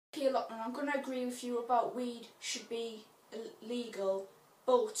Okay, Lachlan, I'm going to agree with you about weed should be legal,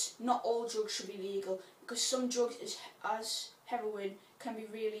 but not all drugs should be legal, because some drugs, as heroin, can be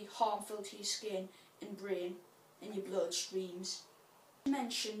really harmful to your skin and brain and your bloodstreams. As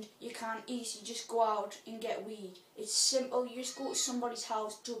mentioned, you can't easily just go out and get weed. It's simple. You just go to somebody's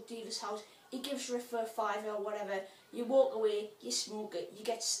house, drug dealer's house, he gives you it for $5 or whatever, you walk away, you smoke it, you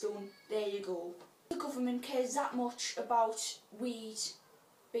get stoned, there you go. The government cares that much about weed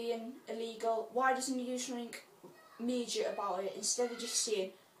being illegal. Why doesn't he do something major about it instead of just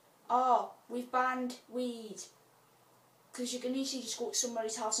saying, oh, we've banned weed? Because you can easily just go to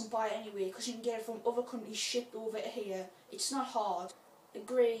somebody's house and buy it anyway, because you can get it from other countries shipped over to here. It's not hard.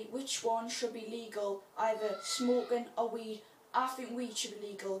 Agree which one should be legal, either smoking or weed. I think weed should be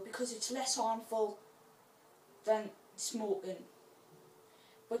legal because it's less harmful than smoking.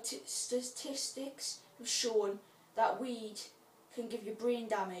 But statistics have shown that weed can give you brain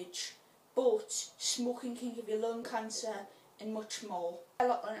damage, but smoking can give you lung cancer and much more.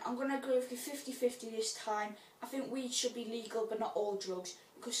 I'm going to agree with you 50-50 this time. I think weed should be legal, but not all drugs,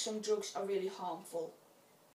 because some drugs are really harmful.